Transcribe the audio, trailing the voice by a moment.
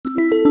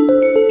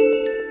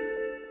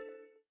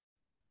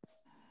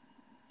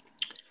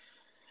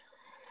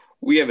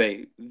We have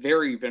a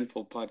very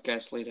eventful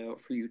podcast laid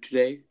out for you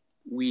today.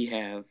 We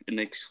have an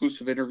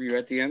exclusive interview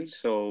at the end,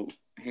 so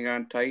hang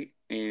on tight.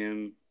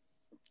 And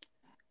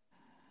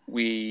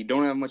we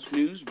don't have much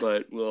news,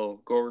 but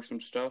we'll go over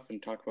some stuff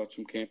and talk about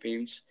some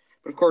campaigns.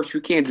 But of course, we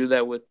can't do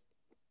that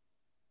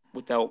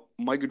without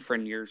my good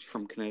friend yours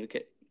from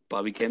Connecticut,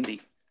 Bobby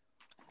Kennedy.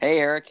 Hey,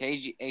 Eric.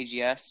 Hey,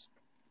 AGS.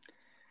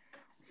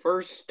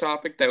 First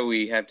topic that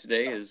we have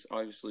today is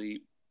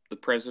obviously the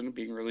president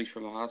being released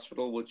from the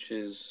hospital, which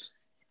is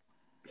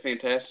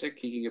fantastic.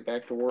 He can get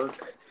back to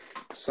work.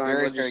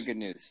 Very good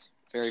news.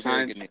 Very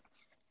good news.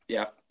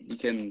 Yeah, he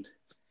can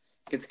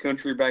get the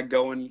country back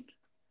going,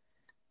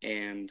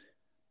 and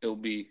it'll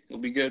be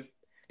good.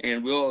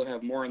 And we'll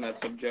have more on that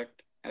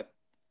subject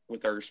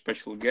with our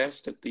special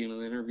guest at the end of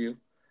the interview.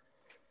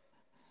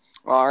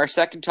 Our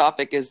second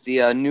topic is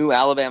the new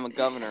Alabama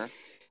governor,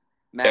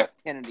 Matt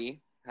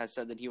Kennedy, has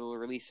said that he will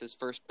release his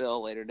first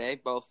bill later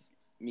today. Both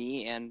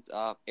me and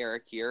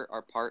Eric here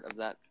are part of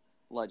that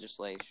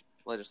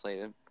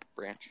legislative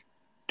branch.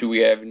 Do we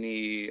have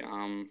any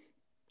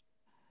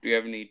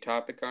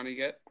topic on it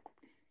yet?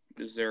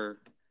 Is there?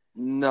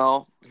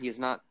 No, he has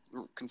not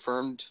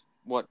confirmed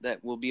what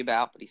that will be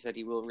about, but he said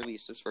he will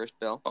release his first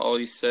bill. All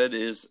he said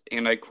is,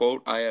 and I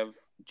quote, "I have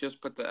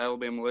just put the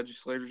Alabama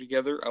legislature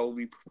together. I will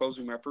be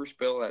proposing my first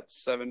bill at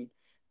 7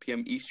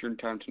 p.m. Eastern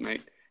time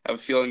tonight. I have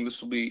a feeling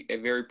this will be a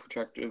very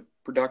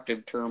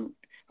productive term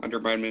under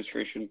my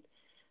administration."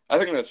 I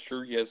think that's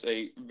true. He has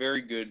a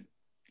very good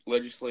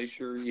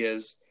legislature. He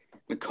has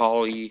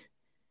McCauley,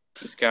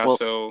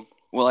 Moscato.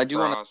 Well, I do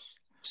want to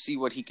see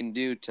what he can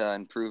do to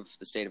improve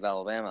the state of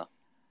Alabama.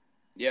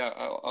 Yeah,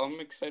 I'm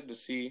excited to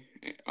see.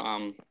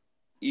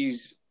 He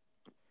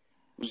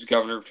was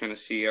governor of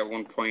Tennessee at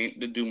one point.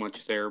 Didn't do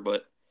much there,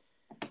 but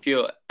I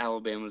feel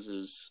Alabama's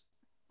his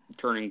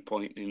turning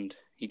point, and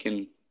he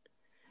can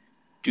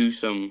do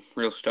some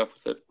real stuff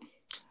with it.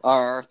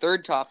 Our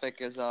third topic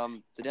is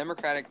the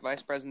Democratic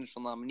vice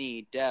presidential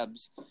nominee,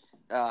 Debs,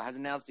 has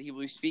announced that he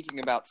will be speaking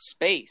about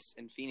space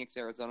in Phoenix,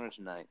 Arizona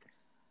tonight.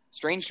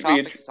 Strange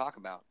topic to talk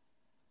about.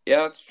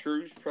 Yeah, it's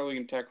true. He's probably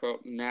going to talk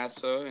about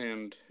NASA,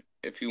 and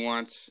if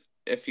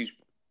he's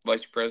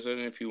vice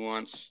president, if he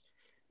wants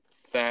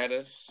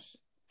Thaddeus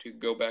to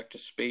go back to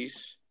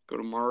space, go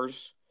to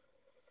Mars,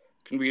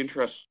 can be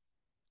interesting.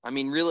 I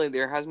mean, really,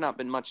 there has not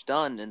been much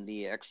done in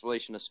the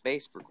exploration of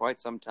space for quite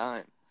some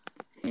time.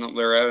 No,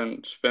 there haven't.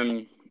 It's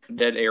been a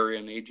dead area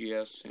in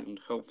AGS, and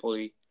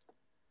hopefully,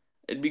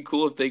 it'd be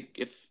cool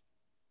if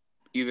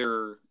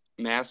either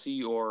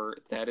Massey or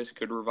Thaddeus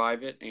could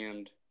revive it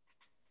and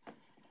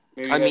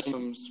maybe have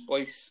some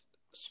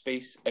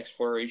space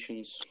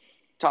explorations.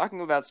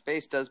 Talking about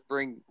space does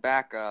bring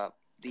back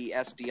the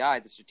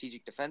SDI, the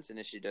Strategic Defense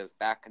Initiative,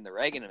 back in the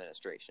Reagan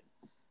administration.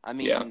 I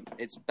mean,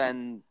 It's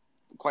been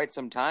quite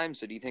some time,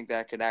 so do you think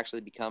that could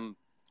actually become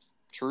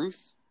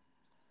truth?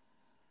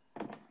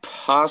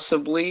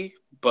 Possibly,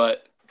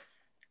 but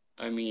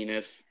I mean,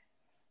 if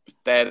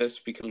Thaddeus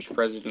becomes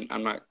president,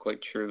 I'm not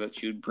quite sure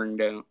that you'd bring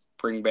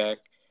back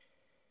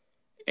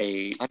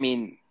a. I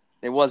mean,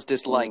 it was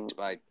disliked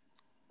by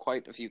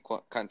quite a few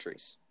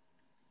countries.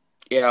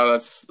 Yeah,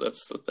 that's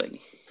the thing.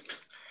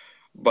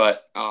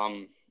 But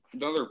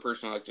another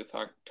person I like to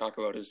talk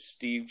about is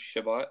Steve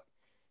Chabot.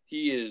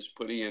 He is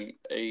putting in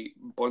a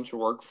bunch of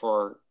work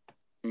for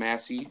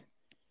Massey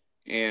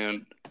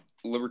and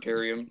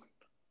Libertarian,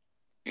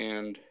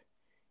 and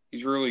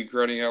he's really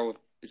grinding out with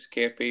his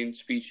campaign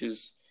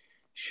speeches.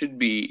 Should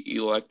be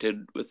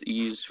elected with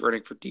ease,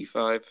 running for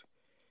D5.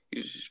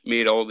 He's just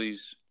made all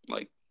these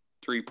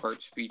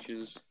 3-part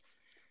speeches.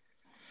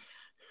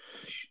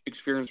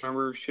 Experience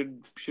member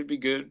should be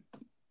good.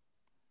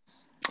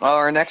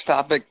 Our next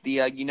topic,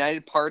 the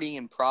United Party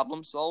and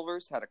Problem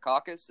Solvers had a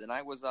caucus, and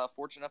I was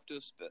fortunate enough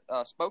to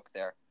have spoke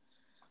there.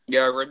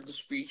 Yeah, I read the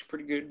speech.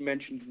 Pretty good.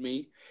 Mentioned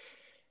me.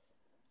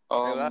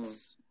 I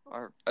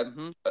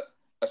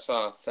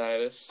saw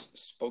Thaddeus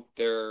spoke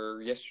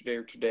there yesterday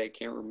or today. I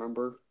can't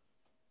remember.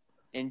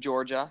 In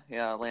Georgia,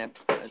 yeah,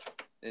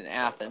 in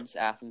Athens,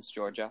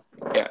 Georgia.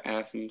 Yeah,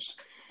 Athens.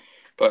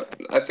 But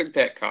I think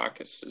that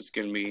caucus is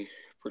going to be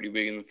pretty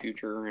big in the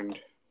future and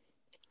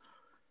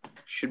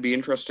should be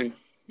interesting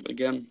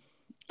again.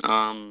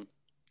 And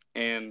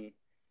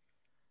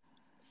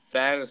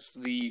Thaddeus,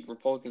 the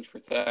Republicans for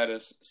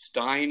Thaddeus,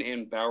 Stein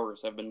and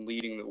Bowers have been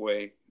leading the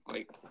way.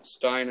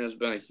 Stein has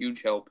been a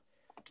huge help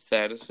to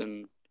Thaddeus,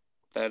 and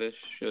Thaddeus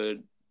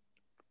should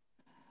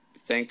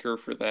thank her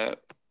for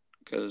that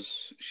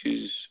because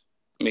she's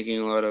making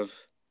a lot of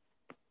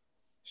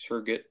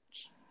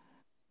surrogates.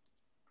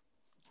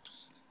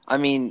 I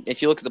mean,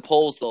 if you look at the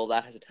polls, though,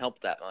 that hasn't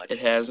helped that much. It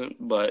hasn't,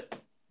 but,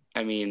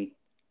 I mean,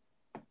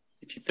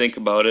 if you think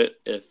about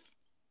it, if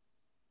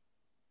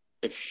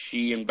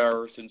she and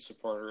Bowers didn't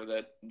support her,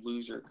 that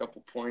lose her a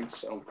couple points,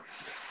 so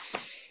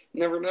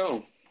never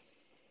know.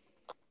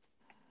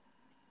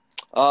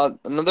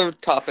 Another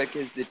topic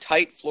is the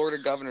tight Florida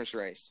governor's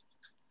race.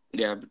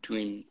 Yeah,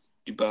 between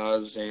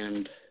DeBoz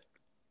and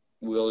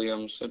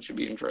Williams. That should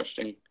be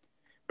interesting.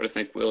 But I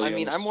think Williams... I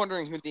mean, I'm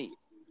wondering who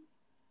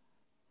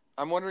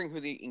I'm wondering who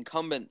the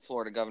incumbent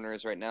Florida governor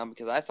is right now,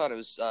 because I thought it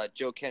was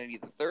Joe Kennedy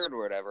III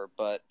or whatever,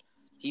 but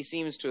he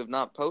seems to have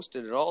not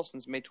posted at all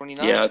since May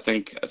 29th. Yeah, I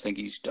think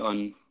he's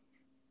done.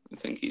 I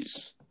think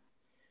he's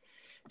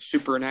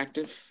super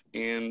inactive,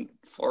 and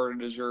Florida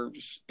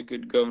deserves a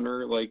good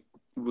governor like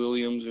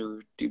Williams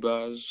or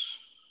DeBoz.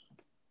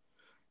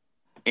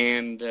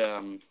 And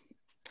that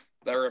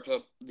wraps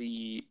up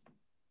the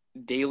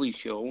Daily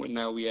Show, and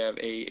now we have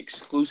a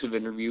exclusive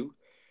interview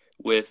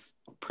with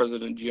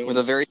President Jones. With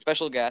a very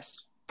special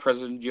guest.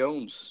 President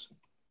Jones.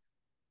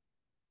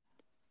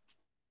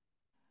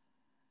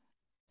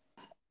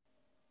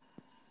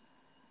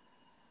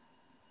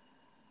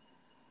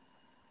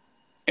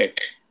 Hey.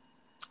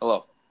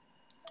 Hello.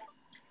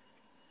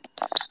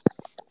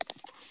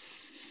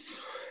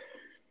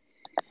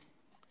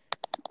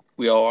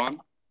 We all on?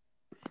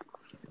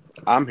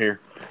 I'm here.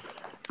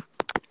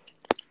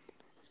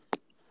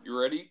 You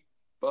ready,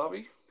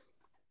 Bobby?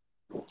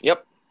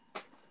 Yep.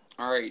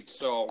 All right,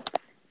 so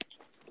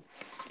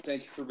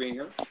thank you for being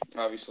here,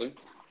 obviously.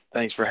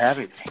 Thanks for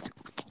having me.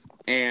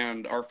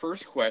 And our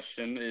first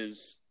question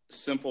is a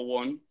simple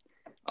one.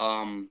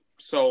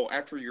 So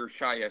after your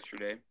shot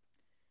yesterday,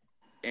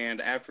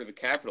 and after the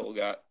Capitol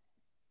got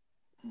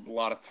a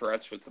lot of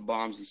threats with the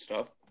bombs and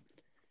stuff,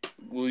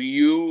 will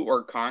you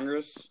or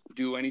Congress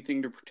do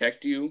anything to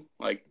protect you,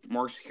 like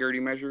more security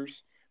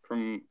measures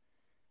from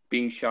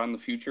being shot in the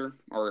future,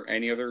 or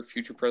any other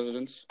future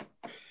presidents?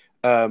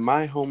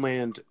 My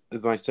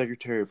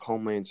Secretary of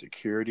Homeland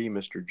Security,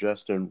 Mr.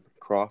 Justin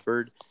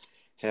Crawford,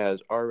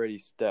 has already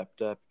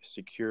stepped up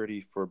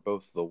security for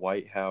both the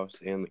White House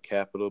and the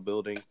Capitol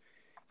building.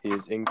 He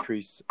has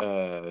increased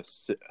the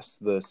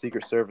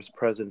Secret Service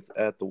presence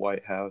at the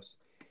White House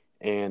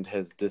and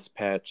has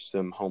dispatched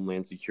some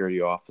Homeland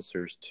Security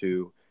officers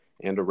to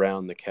and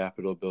around the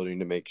Capitol building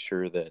to make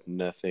sure that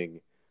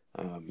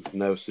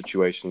no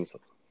situations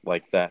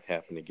like that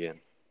happen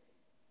again.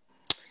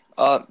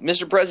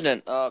 Mr.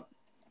 President,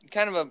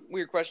 kind of a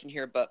weird question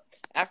here, but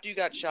after you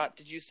got shot,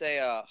 did you say,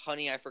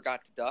 honey, I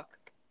forgot to duck?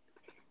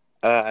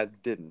 I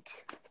didn't,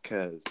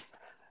 because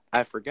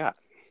I forgot.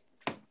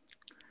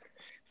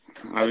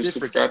 I did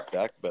forget to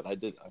duck, but I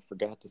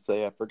forgot to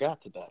say I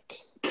forgot to duck.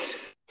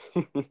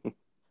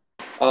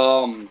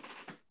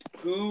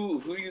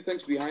 Who do you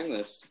think's behind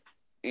this?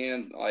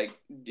 And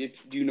do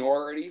you know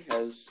already?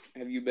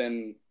 Have you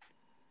been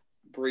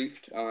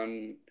briefed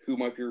on who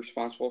might be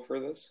responsible for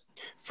this?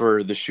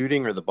 For the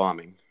shooting or the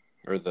bombing?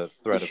 Or the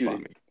threat of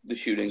bombing? The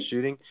shooting. The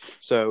shooting.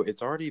 So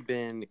it's already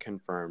been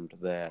confirmed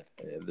that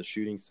the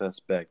shooting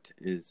suspect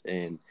is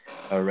a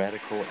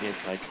radical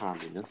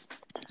anti-communist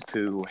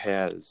who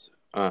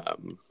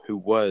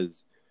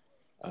was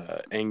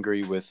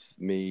angry with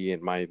me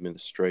and my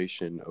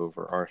administration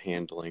over our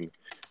handling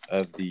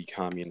of the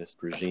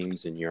communist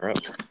regimes in Europe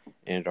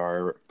and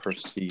our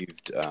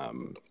perceived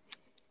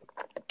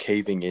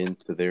caving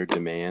into their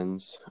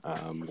demands,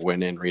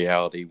 when in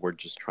reality we're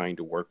just trying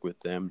to work with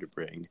them to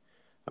bring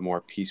a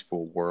more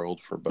peaceful world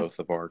for both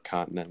of our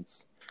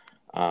continents.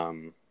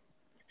 And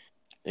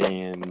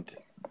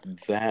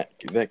that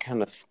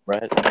kind of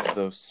threat,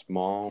 though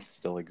small,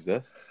 still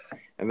exists.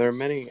 And there are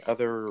many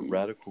other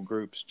radical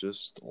groups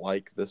just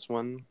like this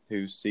one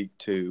who seek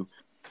to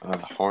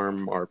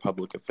harm our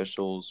public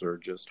officials or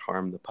just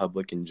harm the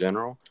public in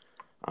general.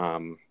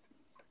 And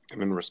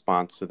in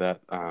response to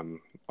that,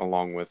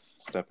 along with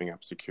stepping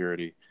up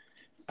security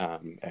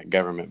at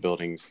government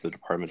buildings, the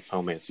Department of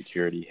Homeland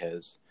Security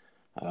has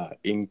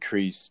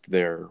increased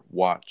their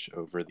watch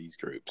over these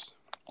groups.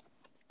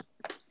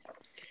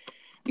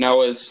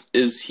 Now, is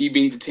he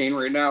being detained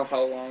right now?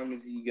 How long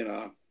is he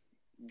gonna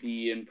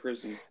be in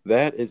prison?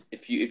 That is,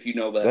 if you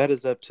know that. That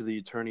is up to the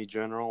Attorney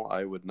General.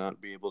 I would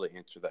not be able to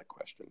answer that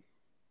question.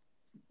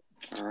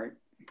 All right.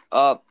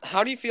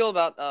 How do you feel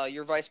about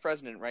your vice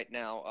president right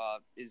now?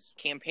 Is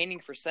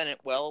campaigning for Senate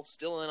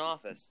still in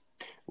office?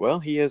 Well,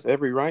 he has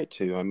every right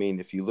to. I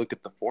mean, if you look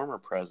at the former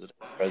president,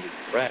 President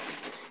Rex,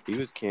 he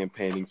was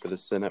campaigning for the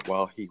Senate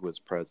while he was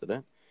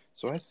president.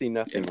 So I see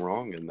nothing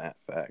wrong in that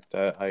fact.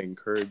 I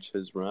encourage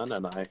his run,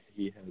 and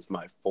he has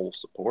my full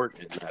support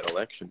in that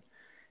election.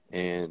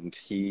 And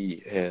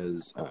he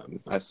has,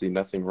 I see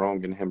nothing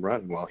wrong in him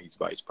running while he's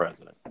vice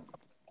president.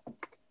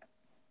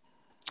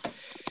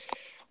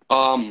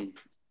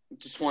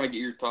 Just want to get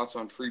your thoughts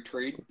on free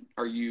trade.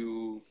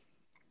 I'm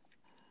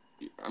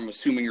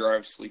assuming you're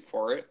obviously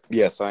for it.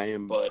 Yes, I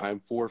am. But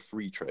I'm for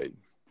free trade.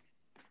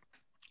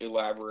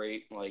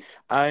 Elaborate,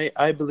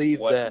 I believe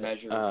that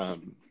measures?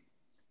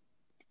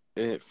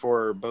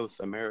 For both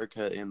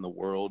America and the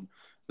world,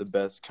 the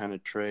best kind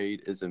of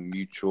trade is a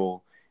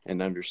mutual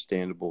and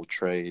understandable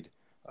trade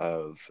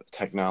of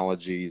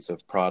technologies,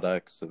 of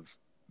products, of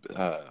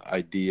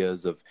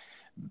ideas, of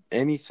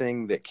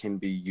anything that can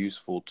be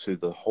useful to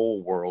the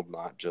whole world,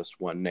 not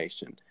just one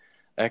nation.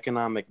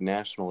 Economic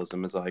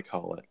nationalism, as I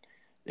call it,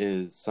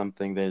 is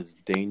something that is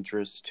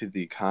dangerous to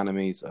the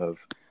economies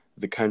of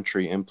the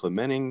country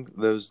implementing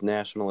those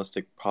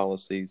nationalistic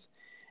policies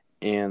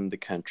and the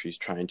countries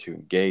trying to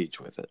engage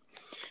with it.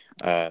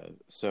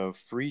 So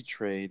free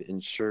trade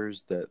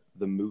ensures that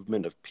the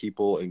movement of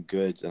people and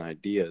goods and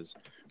ideas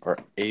are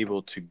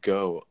able to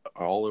go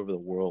all over the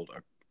world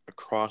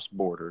across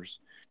borders,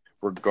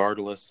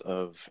 regardless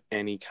of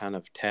any kind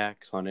of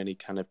tax on any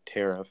kind of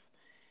tariff.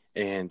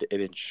 And it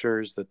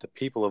ensures that the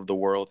people of the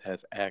world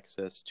have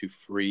access to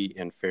free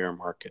and fair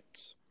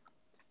markets.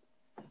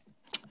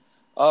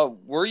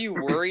 Were you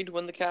worried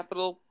when the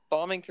Capitol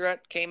bombing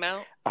threat came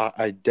out?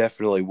 I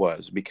definitely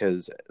was,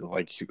 because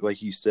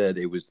like you said,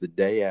 it was the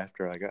day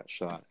after I got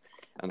shot,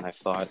 and I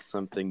thought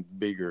something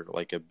bigger,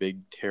 like a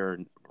big terror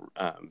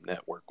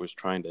network, was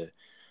trying to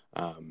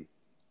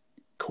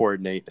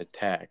coordinate an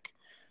attack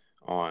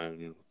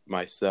on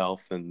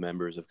myself and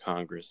members of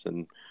Congress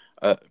and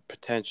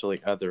potentially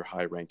other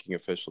high-ranking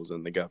officials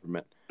in the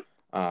government.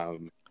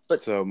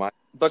 But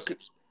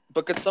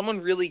could someone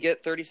really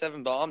get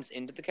 37 bombs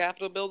into the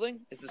Capitol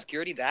building? Is the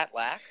security that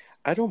lax?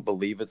 I don't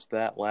believe it's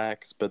that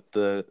lax, but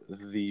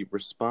the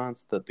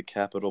response that the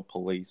Capitol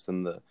Police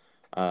and the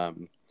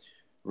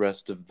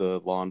rest of the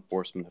law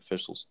enforcement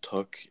officials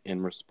took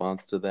in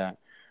response to that,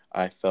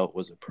 I felt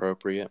was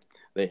appropriate.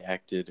 They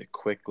acted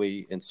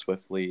quickly and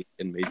swiftly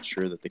and made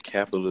sure that the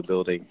Capitol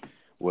building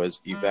was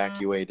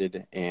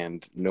evacuated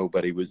and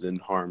nobody was in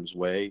harm's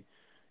way.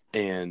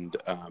 And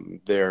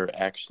their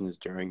actions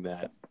during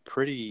that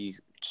pretty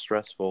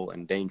stressful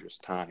and dangerous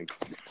time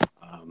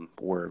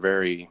were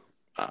very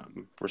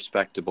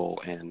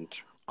respectable and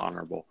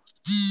honorable.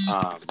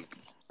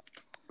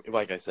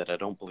 Like I said, I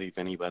don't believe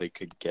anybody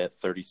could get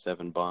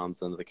 37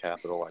 bombs into the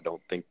Capitol. I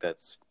don't think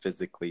that's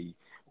physically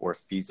or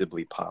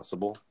feasibly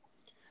possible.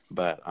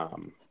 But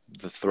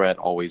the threat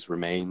always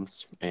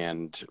remains,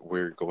 and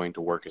we're going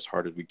to work as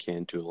hard as we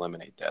can to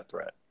eliminate that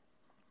threat.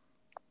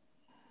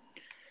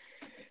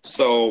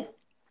 So,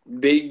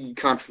 big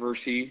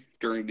controversy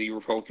during the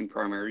Republican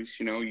primaries.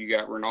 You know, you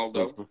got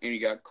Ronaldo and you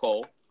got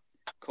Cole.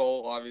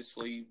 Cole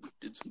obviously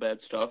did some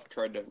bad stuff,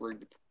 tried to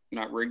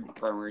not rig the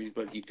primaries,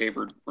 but he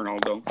favored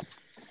Ronaldo.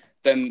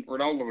 Then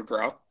Ronaldo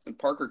dropped, and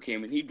Parker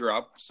came and he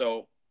dropped.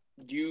 So,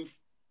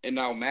 and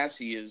now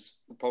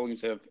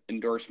Republicans have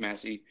endorsed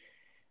Massey.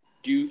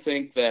 Do you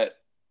think that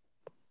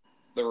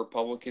the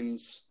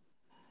Republicans,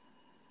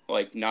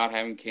 not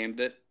having a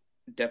candidate,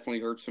 definitely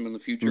hurts them in the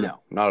future?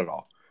 No, not at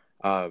all.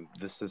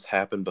 This has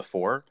happened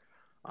before,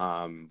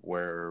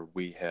 where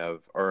we have,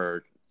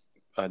 or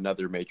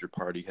another major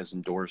party has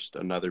endorsed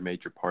another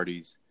major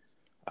party's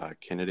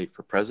candidate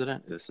for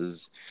president.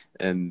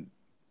 And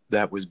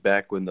that was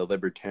back when the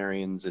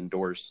Libertarians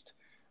endorsed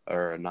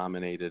or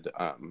nominated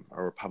a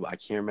Republican. I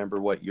can't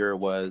remember what year it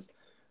was.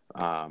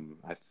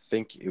 I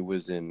think it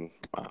was in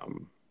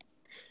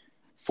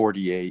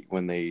 48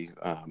 when they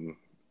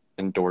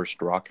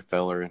endorsed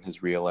Rockefeller in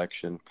his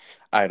reelection.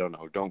 I don't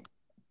know.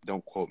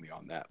 Don't quote me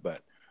on that,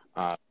 but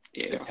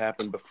it's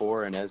happened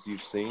before, and as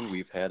you've seen,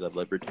 we've had a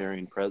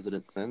libertarian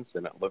president since,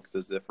 and it looks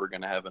as if we're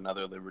going to have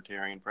another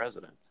libertarian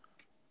president.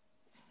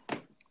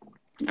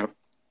 Yep.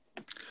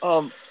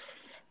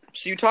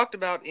 So you talked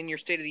about in your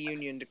State of the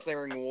Union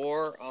declaring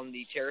war on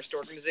the terrorist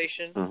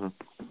organization.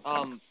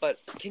 Mm-hmm. But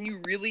can you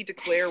really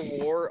declare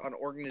war on an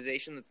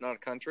organization that's not a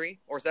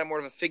country? Or is that more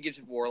of a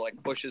figurative war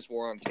like Bush's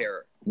war on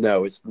terror?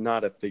 No, it's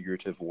not a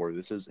figurative war.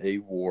 This is a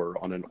war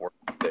on an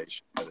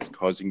organization that is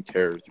causing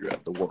terror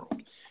throughout the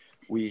world.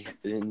 We,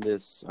 in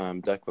this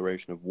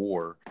declaration of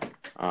war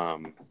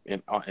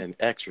and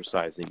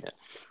exercising it,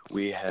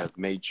 we have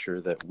made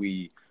sure that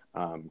we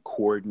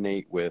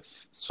coordinate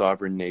with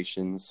sovereign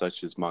nations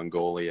such as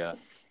Mongolia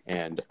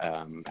and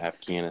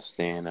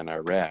Afghanistan and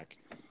Iraq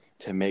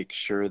to make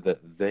sure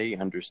that they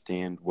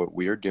understand what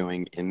we're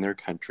doing in their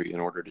country in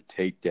order to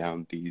take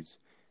down these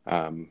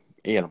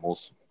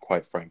animals,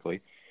 quite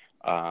frankly.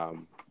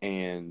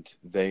 And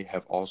they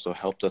have also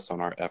helped us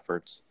on our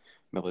efforts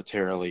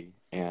militarily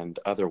and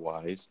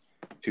otherwise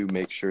to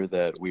make sure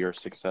that we are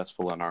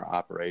successful in our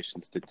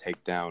operations to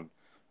take down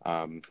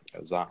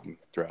Azam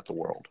throughout the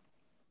world.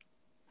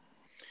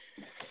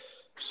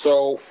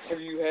 So,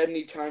 have you had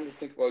any time to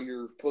think about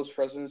your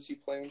post-presidency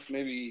plans?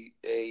 Maybe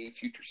a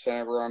future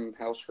senator on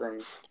House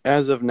run?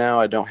 As of now,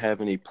 I don't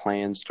have any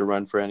plans to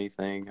run for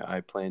anything.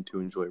 I plan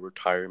to enjoy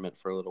retirement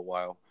for a little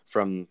while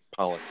from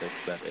politics,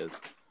 that is.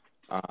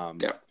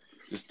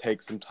 Just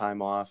take some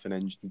time off and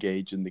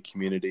engage in the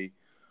community.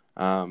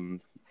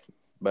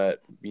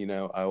 But, you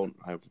know,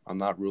 I'm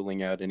not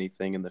ruling out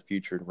anything in the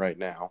future right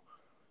now.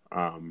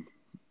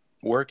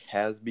 Work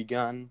has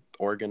begun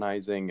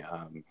organizing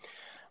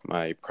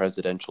my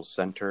presidential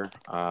center.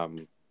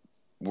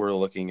 We're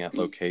looking at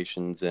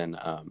locations in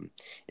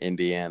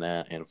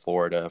Indiana and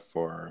Florida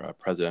for a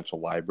presidential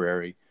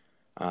library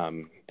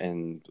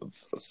and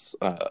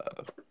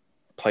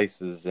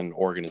places and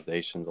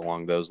organizations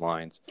along those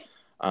lines.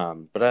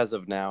 But as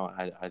of now,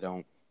 I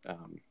don't.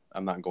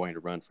 I'm not going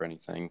to run for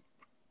anything.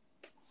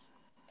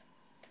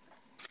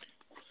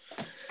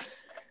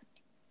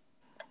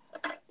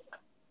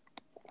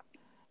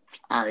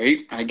 All right,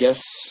 I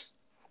guess.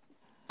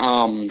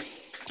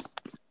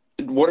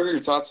 what are your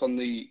thoughts on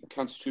the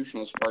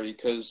Constitutionalist Party?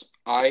 Because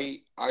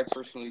I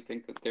personally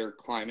think that they're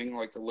climbing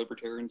like the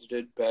Libertarians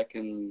did back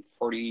in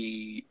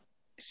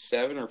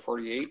 47 or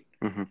 48.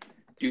 Mm-hmm.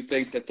 Do you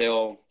think that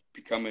they'll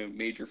become a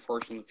major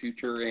force in the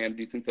future, and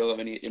do you think they'll have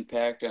any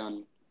impact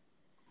on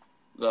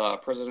the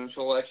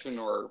presidential election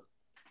or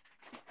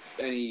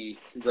any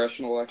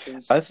congressional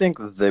elections? I think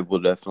that they will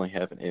definitely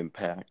have an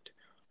impact.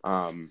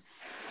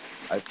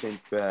 I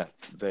think that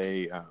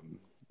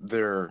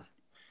their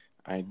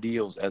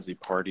ideals as a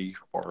party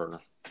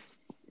are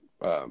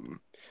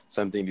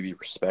something to be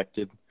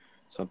respected.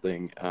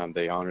 Something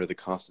they honor the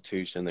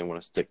Constitution. They want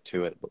to stick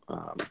to it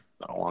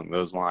along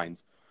those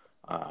lines.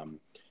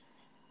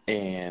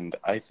 And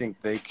I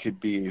think they could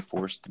be a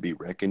force to be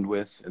reckoned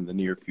with in the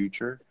near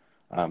future.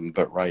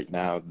 But right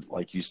now,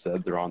 like you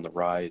said, they're on the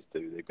rise.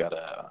 They've got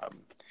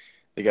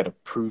to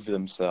prove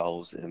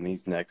themselves in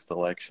these next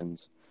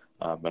elections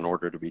in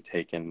order to be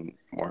taken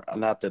more.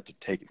 Not that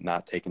they're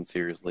not taken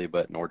seriously,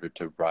 but in order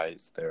to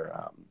raise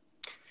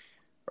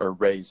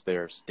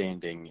their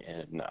standing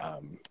in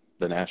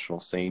the national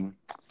scene.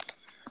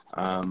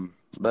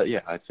 But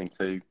yeah, I think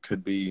they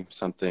could be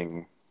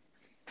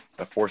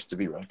a force to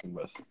be reckoned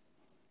with.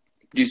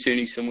 Do you see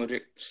any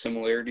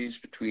similarities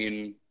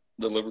between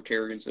the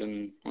Libertarians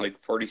in like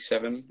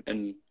 47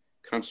 and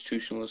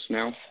Constitutionalists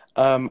now?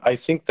 I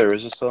think there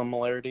is a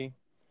similarity.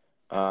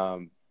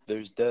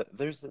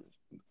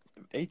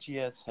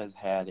 HES has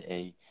had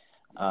a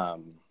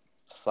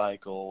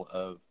cycle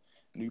of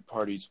new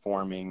parties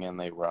forming, and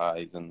they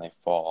rise and they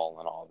fall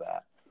and all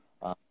that.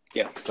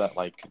 But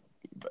like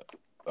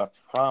a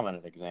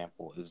prominent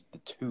example is the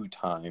 2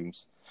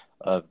 times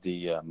of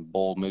the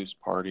Bull Moose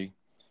Party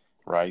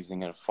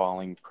rising and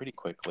falling pretty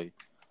quickly.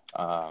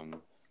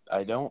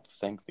 I don't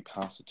think the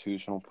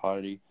Constitutional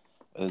Party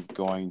is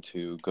going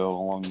to go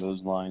along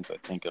those lines. I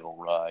think it'll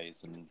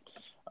rise and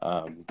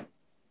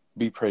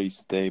be pretty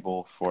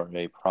stable for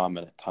a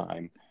prominent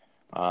time.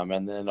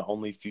 And then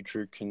only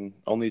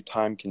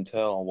time can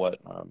tell what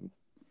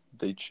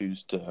they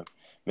choose to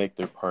make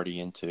their party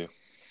into.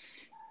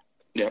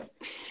 Yeah.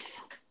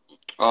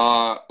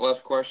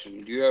 Last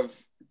question. Do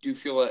you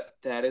feel that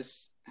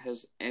Thaddeus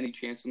has any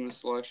chance in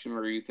this election,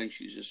 or do you think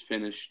she's just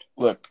finished?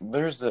 Look,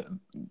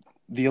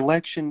 the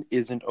election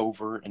isn't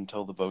over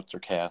until the votes are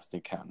cast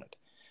and counted.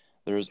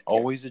 There is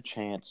always a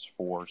chance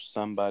for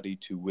somebody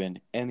to win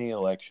any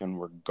election,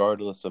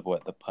 regardless of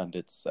what the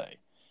pundits say.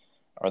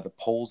 Are the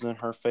polls in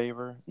her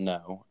favor?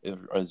 No.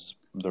 Is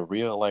the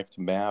re-elect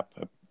map,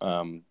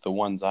 the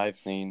ones I've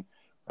seen,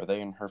 are they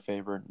in her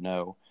favor?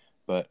 No.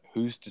 But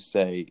who's to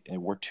say,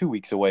 and we're 2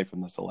 weeks away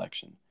from this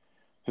election,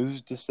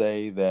 who's to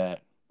say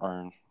that, or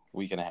a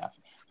week and a half,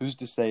 who's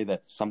to say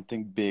that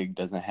something big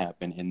doesn't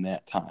happen in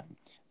that time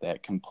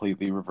that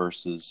completely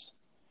reverses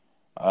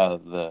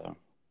the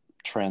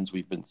trends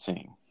we've been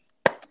seeing?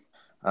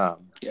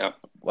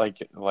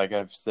 Like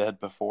I've said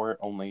before,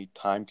 only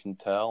time can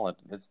tell, and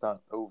it's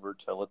not over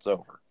till it's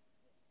over.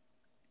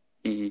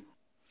 Mm-hmm.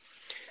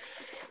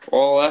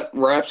 Well, that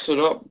wraps it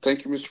up.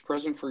 Thank you, Mr.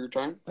 President, for your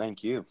time.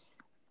 Thank you.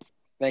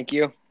 Thank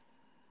you.